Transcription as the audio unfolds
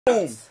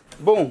Boom,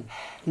 boom,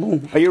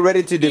 boom. Are you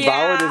ready to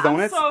devour these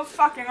donuts? I'm so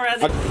fucking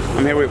ready.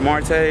 I'm here with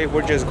Marte.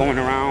 We're just going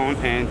around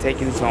and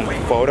taking some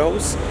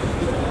photos.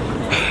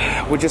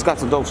 We just got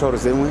some dope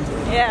photos, didn't we?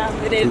 Yeah,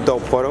 we did. Some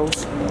dope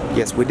photos.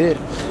 Yes, we did.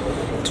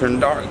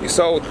 Turned dark.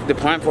 So the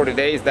plan for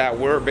today is that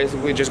we're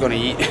basically just gonna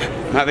eat,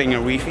 having a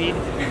refeed,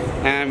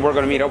 and we're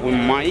gonna meet up with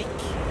Mike.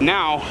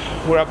 Now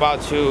we're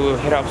about to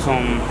hit up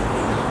some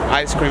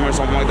ice cream or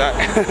something like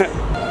that.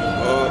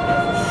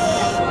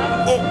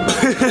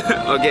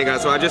 Okay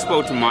guys, so I just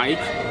spoke to Mike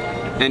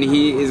and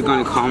he is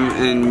gonna come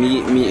and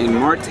meet me in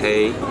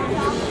Marte.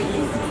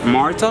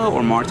 Marta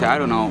or Marte, I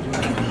don't know,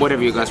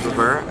 whatever you guys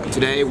prefer.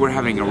 Today we're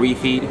having a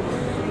refeed.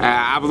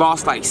 I've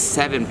lost like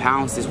 7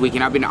 pounds this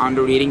weekend. I've been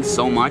under eating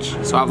so much,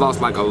 so I've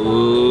lost like a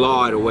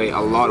lot of weight,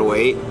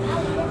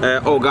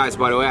 oh guys,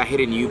 by the way, I hit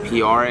a new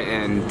PR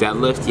and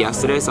deadlift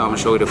yesterday, so I'm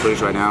gonna show you the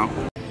footage right now.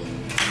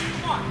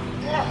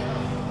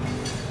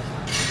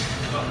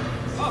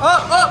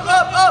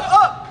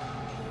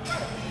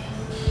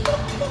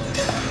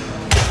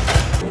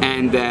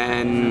 And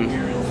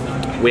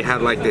then we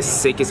had like the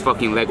sickest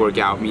fucking leg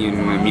workout, me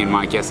and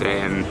Mike yesterday,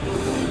 and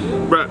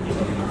bruh,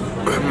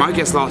 Mike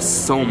has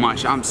lost so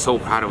much. I'm so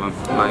proud of him.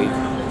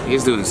 Like,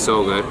 he's doing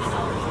so good.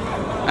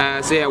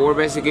 So yeah, we're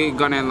basically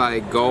gonna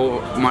like go.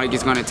 Mike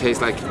is gonna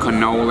taste like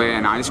cannoli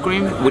and ice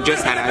cream. We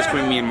just had ice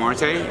cream, me and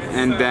Marte,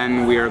 and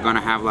then we are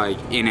gonna have like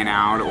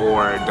In-N-Out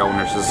or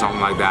donuts or something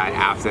like that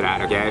after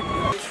that. Okay?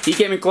 He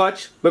came in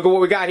clutch. Look at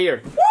what we got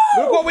here.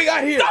 Woo! Look what we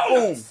got here.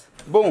 Donuts!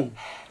 Boom,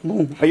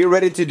 boom, boom. Are you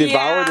ready to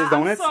devour these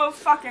donuts? I'm so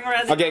fucking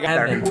ready. Okay,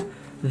 guys.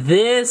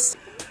 This.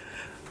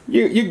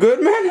 You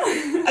good,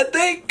 man? I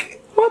think.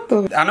 What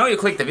the? I know you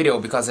clicked the video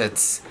because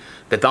it's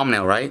the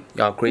thumbnail, right?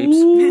 Y'all creeps.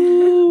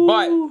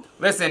 But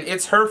listen,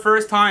 it's her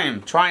first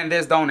time trying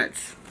this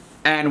donuts,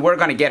 and we're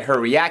gonna get her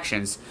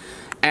reactions.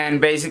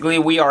 And basically,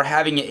 we are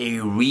having a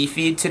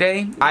refeed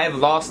today. I have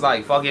lost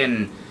like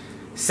fucking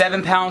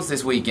 7 pounds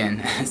this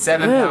weekend.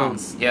 7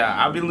 pounds. Yeah,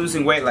 I've been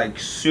losing weight like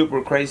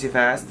super crazy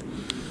fast.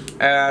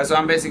 So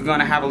I'm basically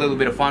gonna have a little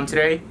bit of fun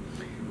today.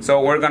 So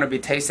we're gonna be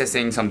taste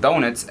testing some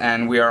donuts,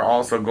 and we are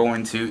also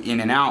going to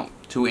In-N-Out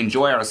to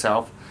enjoy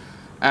ourselves.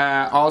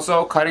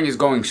 Also, cutting is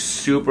going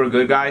super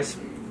good, guys.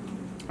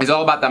 It's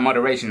all about that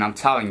moderation, I'm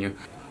telling you.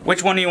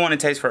 Which one do you want to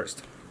taste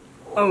first?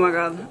 Oh my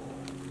god.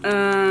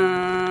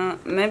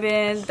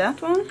 Maybe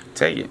that one?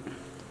 Take it.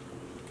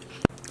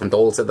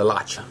 Dulce de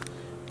leche.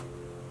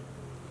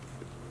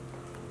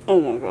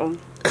 Oh my god.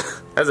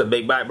 That's a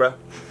big bite, bro.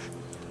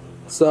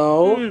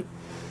 So.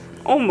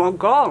 Oh my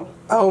god.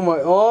 Oh my.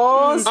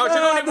 Oh. Oh, you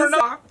don't even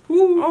know.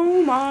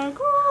 Oh my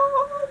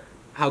god.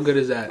 How good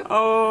is that?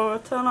 Oh,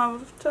 10 out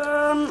of 10.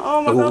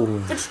 Oh my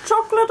god. It's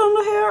chocolate on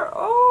the hair.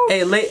 Oh.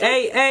 Hey,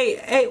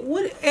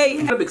 what? Hey.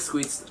 I'm a big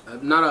sweets.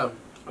 Not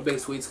a big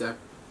sweets guy.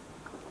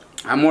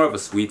 I'm more of a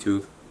sweet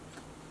tooth.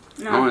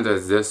 No. I want to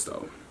taste this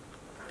though.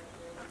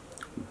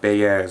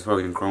 Big ass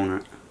fucking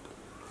cronut.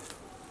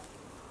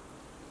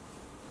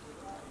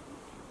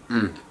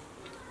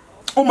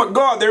 Oh my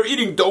god, they're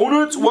eating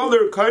donuts while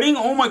they're cutting?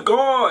 Oh my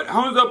god,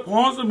 how is that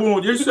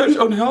possible? You're such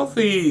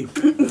unhealthy.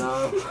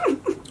 No.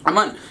 I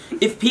mean,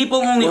 if people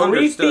only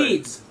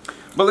understood. Refeeds.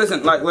 But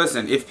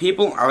listen, if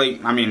people,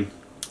 I mean,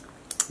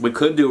 we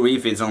could do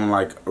refeeds on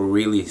like a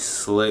really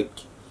slick,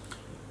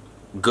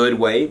 good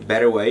way,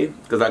 better way.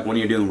 Because like when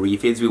you're doing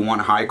refeeds, we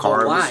want high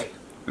carbs. Why?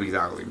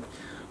 Exactly.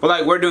 But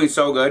like we're doing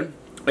so good.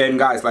 And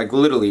guys, like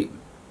literally,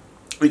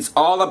 it's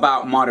all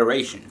about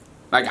moderation.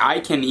 Like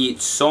I can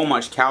eat so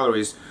much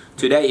calories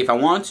today if I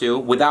want to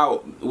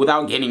without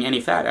gaining any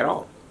fat at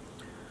all.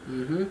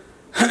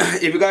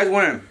 If you guys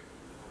want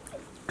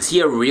to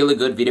see a really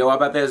good video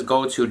about this,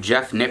 go to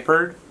Jeff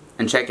Nippard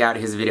and check out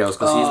his videos,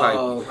 because he's like,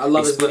 I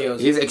love his videos.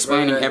 He's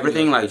explaining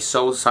everything like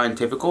so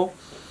scientifical.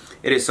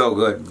 It is so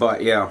good.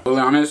 But yeah, to be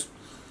honest,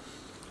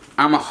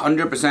 I'm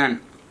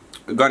 100%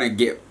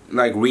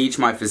 gonna reach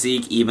my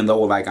physique, even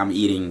though like I'm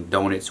eating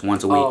donuts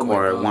once a week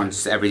or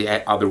once every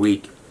other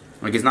week.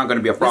 Like it's not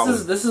gonna be a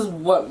problem. This is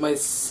what, my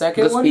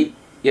second one?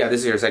 Yeah,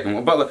 this is your second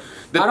one. But look,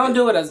 I don't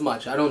do it as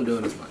much.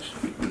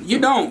 You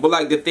don't. But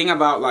like the thing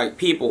about like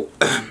people,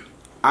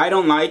 I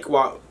don't like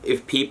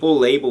if people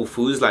label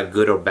foods like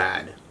good or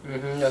bad.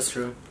 That's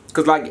true.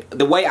 Because like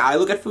the way I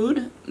look at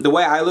food, the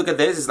way I look at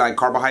this is like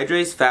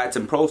carbohydrates, fats,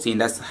 and protein.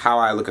 That's how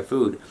I look at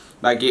food.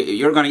 Like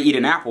you're gonna eat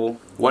an apple.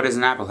 What does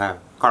an apple have?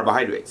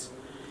 Carbohydrates.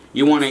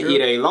 You want to eat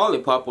a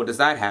lollipop. What does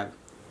that have?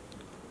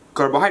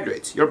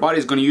 Carbohydrates. Your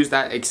body's gonna use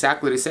that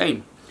exactly the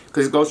same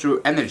because it goes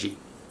through energy.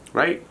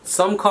 Right?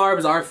 Some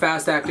carbs are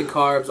fast-acting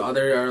carbs,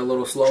 other are a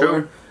little slower.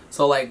 True.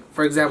 So, like,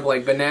 for example,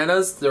 like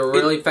bananas, they're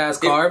really fast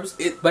carbs,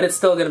 but it's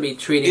still going to be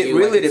treating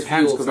you like it's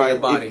fuel for your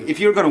body. If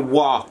you're going to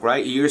walk,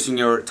 right, you're using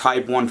your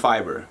type 1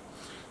 fiber.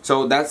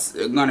 So that's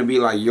going to be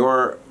like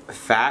your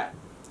fat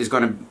is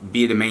going to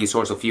be the main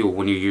source of fuel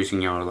when you're using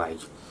your, like,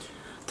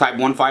 type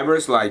 1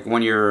 fibers, like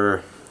when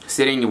you're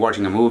sitting, you're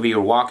watching a movie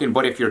or walking.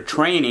 But if you're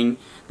training,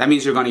 that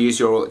means you're going to use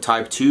your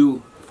type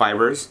 2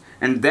 fibers,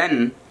 and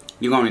then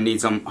you're going to need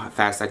some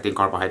fast-acting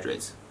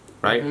carbohydrates,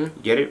 right? You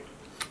get it?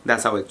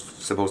 That's how it's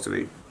supposed to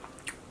be.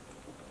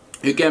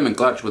 You came in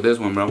clutch with this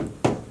one, bro.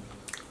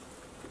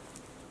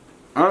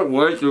 That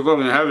way too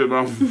fucking heavy,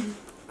 bro.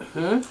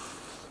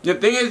 The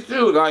thing is,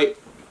 too, like,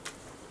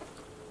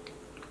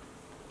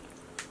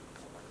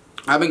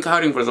 I've been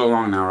cutting for so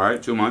long now,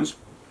 right? 2 months.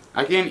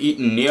 I can't eat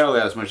nearly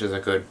as much as I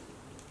could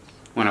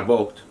when I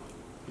bulked.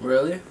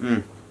 Really?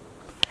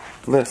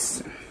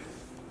 Listen.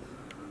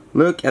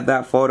 Look at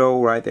that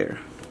photo right there.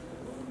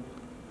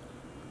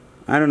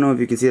 I don't know if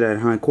you can see that in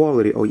high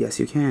quality. Oh, yes,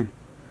 you can.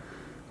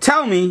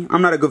 Tell me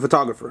I'm not a good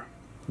photographer.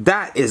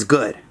 That is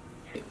good.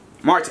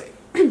 Marte,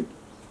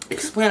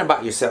 explain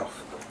about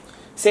yourself.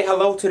 Say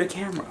hello to the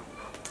camera.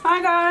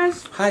 Hi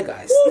guys. Hi,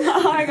 guys.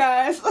 Hi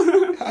guys.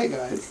 Hi,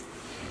 guys.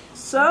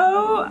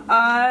 So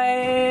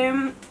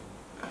I'm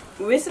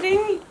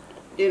visiting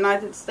the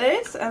United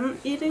States and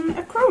eating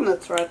a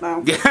cronut right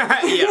now.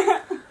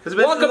 Yeah.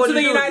 Welcome to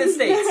the United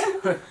States.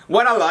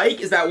 What I like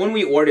is that when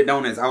we ordered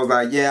donuts, I was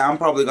like, yeah, I'm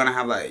probably gonna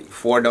have like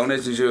 4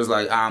 donuts, and she was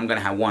like, I'm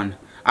gonna have 1.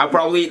 I'll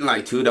probably eat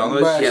like 2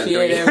 donuts. Bruh, she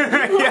ate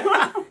everything.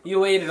 Yeah.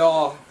 You ate it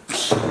all.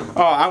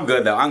 Oh, I'm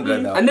good though. I'm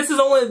good though. And this is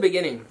only the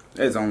beginning.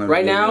 It's only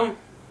right now.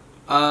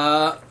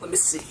 Let me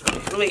see.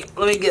 Let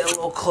me get a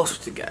little closer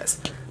to you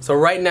guys. So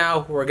right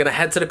now we're gonna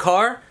head to the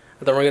car,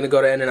 and then we're gonna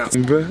go to In-N-Out.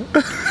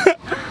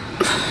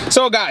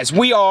 So guys,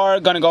 we are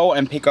gonna go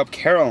and pick up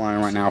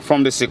Caroline right now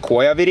from the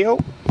Sequoia video,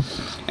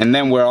 and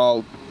then we're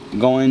all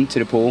going to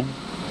the pool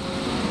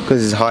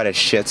because it's hot as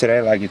shit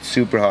today. Like, it's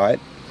super hot.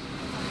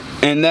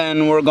 And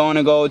then we're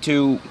gonna go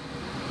to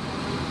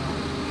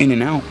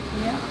In-N-Out.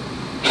 Yeah.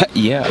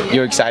 Yeah.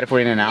 You're excited for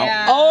In-N-Out?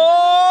 Yeah.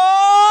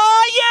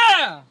 Oh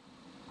yeah!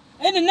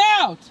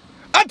 In-N-Out.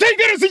 I take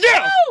that as a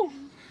yes. Woo!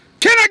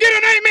 Can I get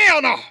an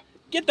amen now?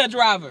 Get that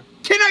driver.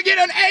 Can I get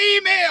an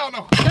amen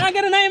now? Can I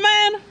get an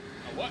amen?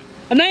 What?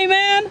 An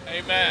amen?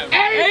 Amen.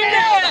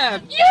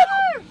 Amen.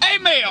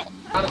 Amen.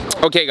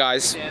 Okay,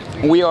 guys,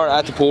 we are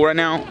at the pool right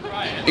now.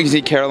 You can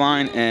see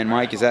Caroline and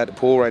Mike is at the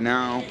pool right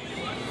now.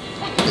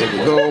 There we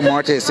go.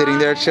 Marta is sitting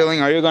there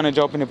chilling. Are you gonna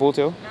jump in the pool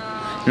too?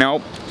 No.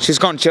 Nope. She's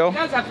gonna chill. You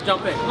guys have to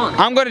jump in. Come on.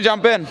 I'm gonna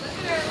jump in.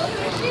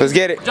 Let's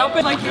get it. Jump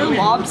in like you're a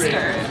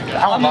lobster.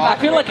 I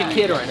feel like a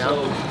kid right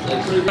now.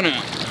 We're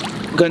gonna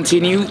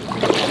continue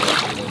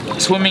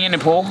swimming in the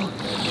pool,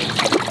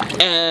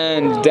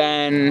 and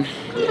then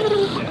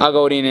I'll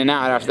go in and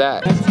out after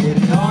that.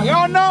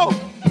 Y'all know.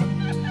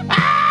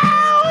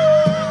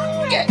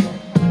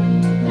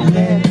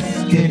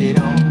 Let's get it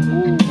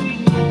on.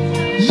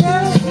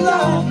 Just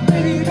love,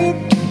 baby.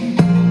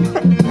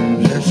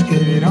 Let's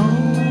get it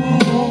on.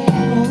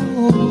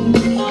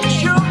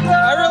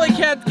 I really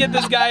can't get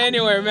this guy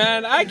anywhere,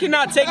 man. I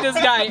cannot take this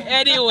guy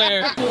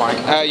anywhere.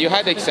 Fine. You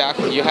had like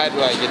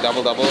a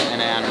double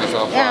and an animal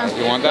style. Yeah.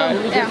 You want that?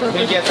 Yeah.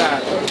 Can you get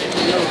that?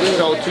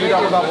 So 2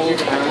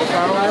 double-doubles, animal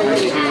style, and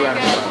 2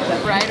 animal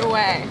style. Right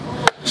away.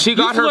 She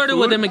got her flirted food.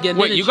 with him again.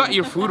 Wait, didn't you got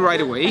your food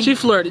right away? She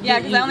flirted. Yeah,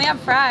 because I only have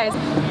fries.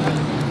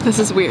 This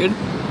is weird.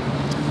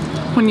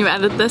 When you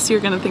edit this,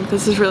 you're gonna think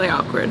this is really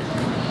awkward.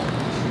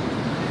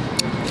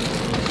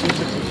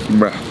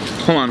 Bruh,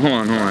 hold on.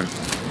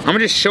 I'm gonna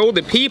just show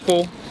the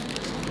people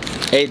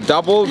a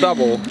double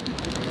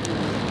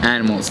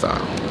animal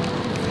style.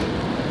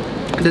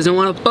 Doesn't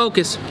want to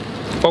focus.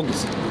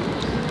 Focus.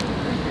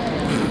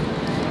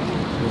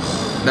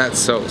 That's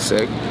so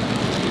sick.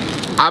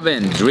 I've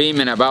been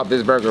dreaming about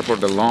this burger for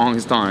the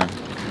longest time.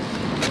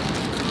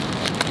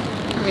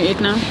 Are we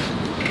eating now?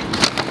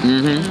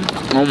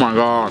 Oh my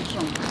god.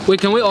 Wait,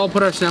 can we all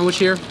put our sandwich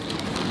here?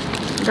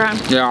 Okay.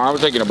 Yeah, I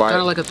was taking a bite. Kind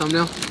of like a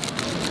thumbnail.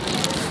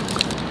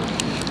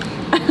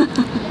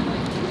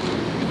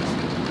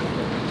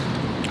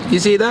 You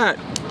see that?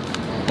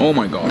 Oh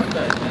my god.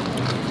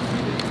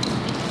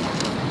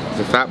 It's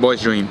a fat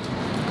boy's dream.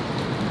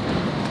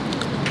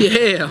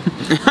 Yeah.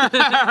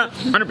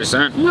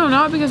 100%. No,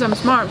 not because I'm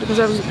smart, because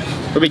I was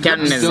We'll be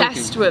counting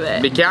obsessed with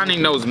it. Be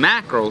counting those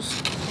macros.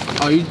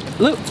 Oh, you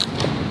look.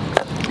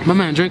 My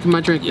man, drinking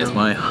my drink. Yes,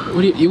 my.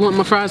 What do you want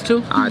my fries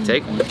too? I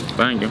take them.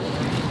 Thank you.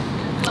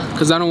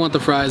 Cause I don't want the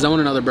fries. I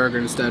want another burger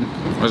instead.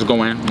 Let's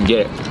go in and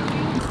get it.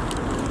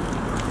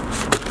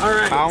 All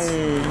right.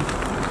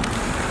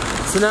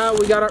 So now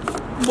we got our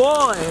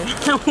boy.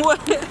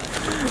 What?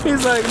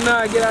 He's like,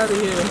 nah, get out of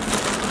here.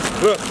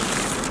 Look.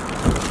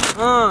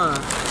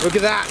 Look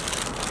at that.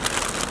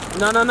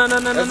 No.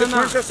 That's the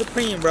Crunch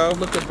Supreme, bro.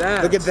 Look at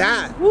that. Look at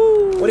that.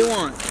 Woo. What do you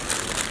want?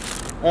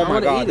 Oh my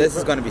god, this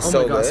is gonna be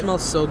so good. It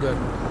smells so good.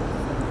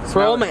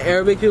 For all my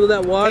Arabic people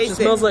that watch, it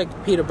smells like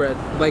pita bread.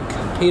 Like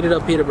heated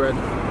up pita bread.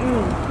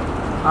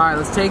 Alright,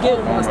 let's take it.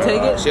 Let's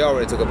take it. She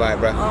already took a bite,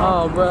 bro.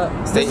 Oh, bro.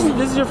 This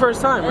is your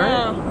first time, right?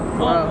 Yeah.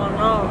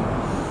 Wow.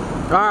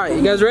 Alright,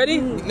 you guys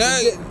ready?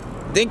 No,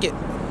 dink it.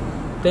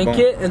 Think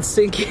it and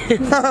sink it.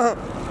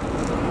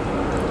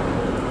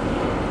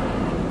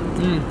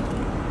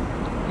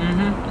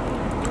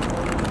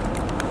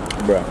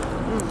 Bro.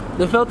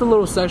 They felt a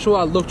little sexual.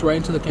 I looked right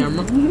into the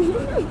camera.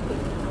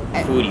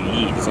 Food you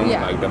eat, it's only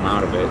like the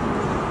amount of it.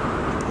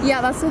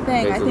 Yeah, that's the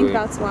thing. Basically. I think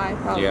that's why,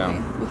 probably.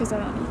 Yeah. Because I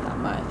don't eat that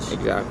much.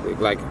 Exactly.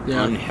 Like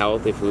Yeah.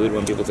 unhealthy food,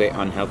 when people say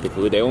unhealthy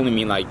food, they only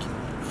mean like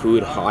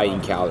food high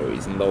in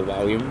calories and low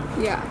volume.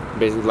 Yeah.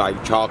 Basically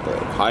like chocolate,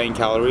 high in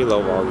calorie,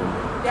 low volume.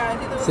 Yeah, I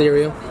think those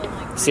Cereal.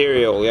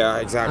 Cereal, yeah,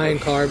 exactly. High in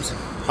carbs.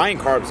 High in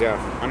carbs, yeah,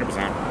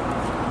 100%.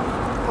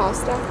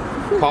 pasta.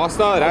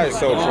 Pasta, that is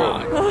so true.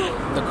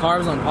 The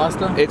carbs on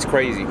pasta? It's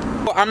crazy.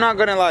 Well, I'm not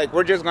gonna like,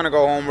 we're just gonna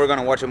go home, we're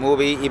gonna watch a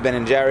movie, eat Ben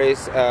and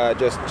Jerry's,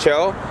 just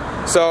chill.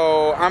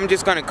 So I'm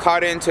just gonna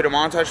cut into the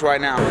montage right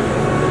now.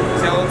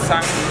 Still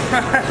Simon.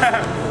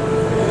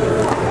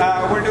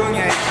 We're doing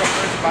a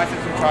first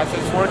biceps and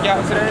triceps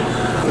workout today.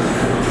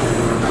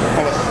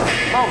 Hold up.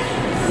 Oh.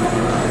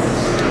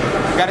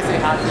 Gotta say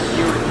hi to the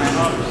viewers, man.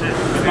 Oh shit.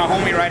 It's my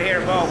homie right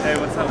here, Bo. Hey,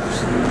 what's up?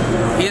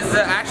 He's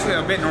actually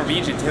a bit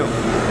Norwegian too.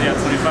 Yeah,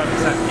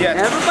 25%.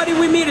 Yeah. Everybody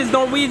we meet is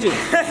Norwegian.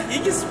 He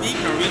can speak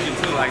Norwegian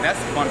too, like that's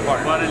the fun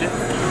part. Bare litt.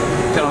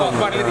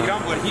 But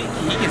he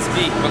can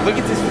speak. But look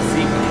at this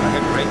physique, like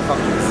a great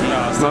fucking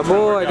physique. My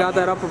boy got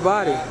that upper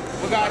body.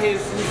 We got his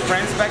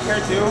friends back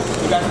here too.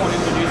 You guys want to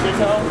introduce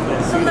yourself?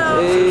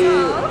 Hey,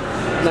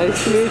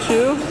 nice to meet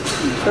you.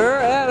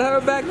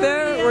 Her back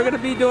there. We're gonna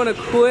be doing a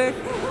quick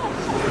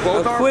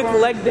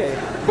leg day.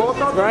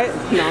 Both of them? Right?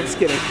 No, I'm just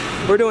kidding.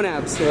 We're doing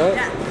abs, right?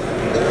 Yeah.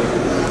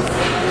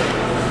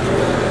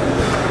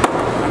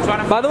 I'm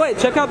trying to. By the way,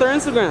 check out their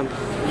Instagram.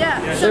 Yeah.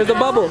 There's a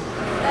bubble.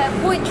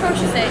 Point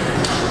Troshesek.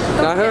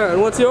 Got her.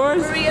 And what's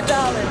yours? Maria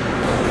Darling.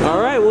 All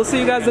right, we'll see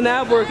you guys in the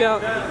ab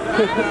workout.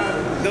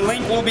 The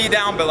link will be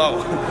down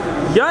below.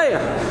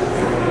 Yeah.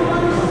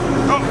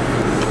 Oh.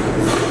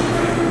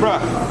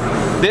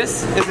 Bruh,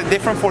 this is a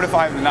different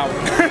 45 than that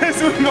one.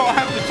 So we don't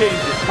have to change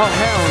it. Oh,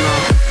 hell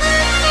no.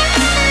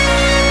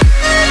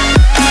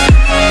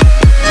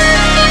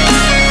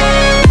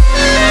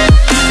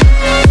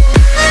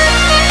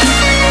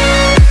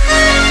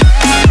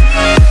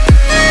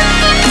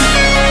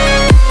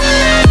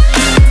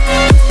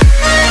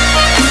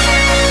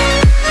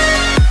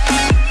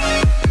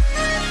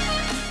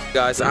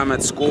 Guys, I'm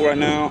at school right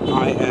now.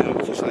 I am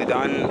officially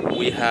done.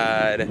 We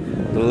had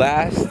the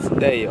last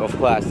day of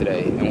class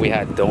today, and we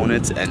had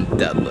donuts and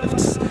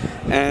deadlifts.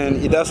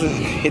 And it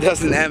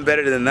doesn't end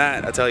better than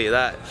that, I'll tell you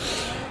that.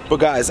 But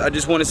guys, I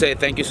just want to say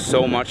thank you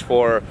so much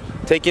for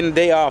taking the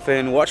day off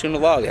and watching the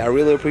vlog. I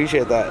really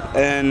appreciate that.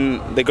 And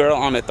the girl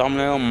on the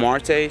thumbnail,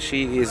 Marte,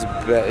 she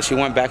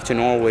went back to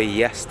Norway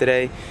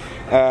yesterday.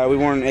 We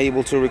weren't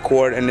able to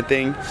record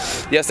anything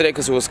yesterday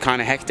because it was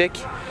kind of hectic.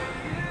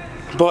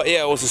 But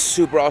yeah, it was a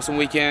super awesome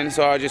weekend,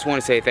 so I just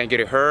want to say thank you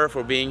to her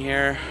for being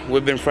here.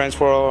 We've been friends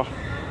for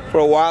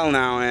a while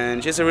now,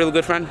 and she's a really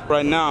good friend.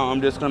 Right now,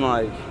 I'm just gonna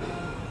like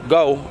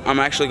go. I'm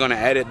actually gonna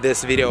edit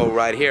this video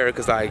right here,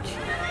 because like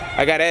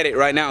I gotta edit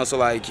right now. So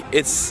like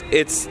it's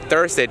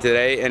Thursday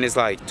today, and it's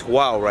like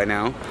 12 right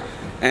now,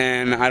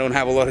 and I don't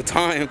have a lot of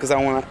time because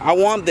I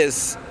want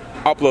this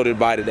uploaded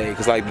by today.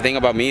 Because like the thing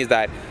about me is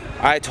that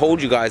I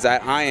told you guys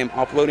that I am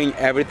uploading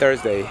every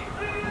Thursday.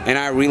 And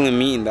I really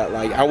mean that.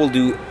 Like, I will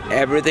do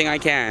everything I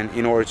can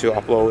in order to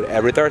upload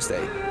every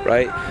Thursday,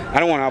 right? I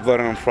don't want to upload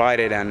it on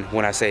Friday then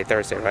when I say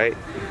Thursday, right?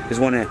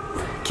 Just want to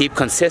keep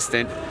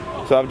consistent.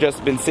 So I've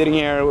just been sitting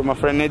here with my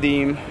friend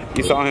Nadim.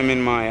 You saw him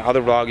in my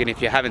other vlog, and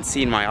if you haven't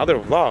seen my other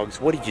vlogs,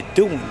 what are you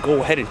doing?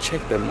 Go ahead and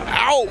check them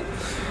out.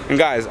 And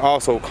guys,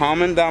 also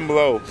comment down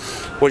below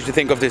what you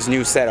think of this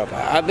new setup.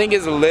 I think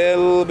it's a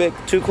little bit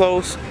too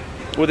close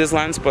with this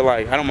lens, but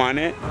like, I don't mind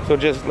it. So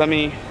just let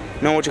me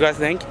know what you guys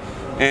think.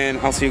 And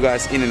I'll see you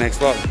guys in the next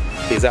vlog.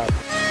 Peace out.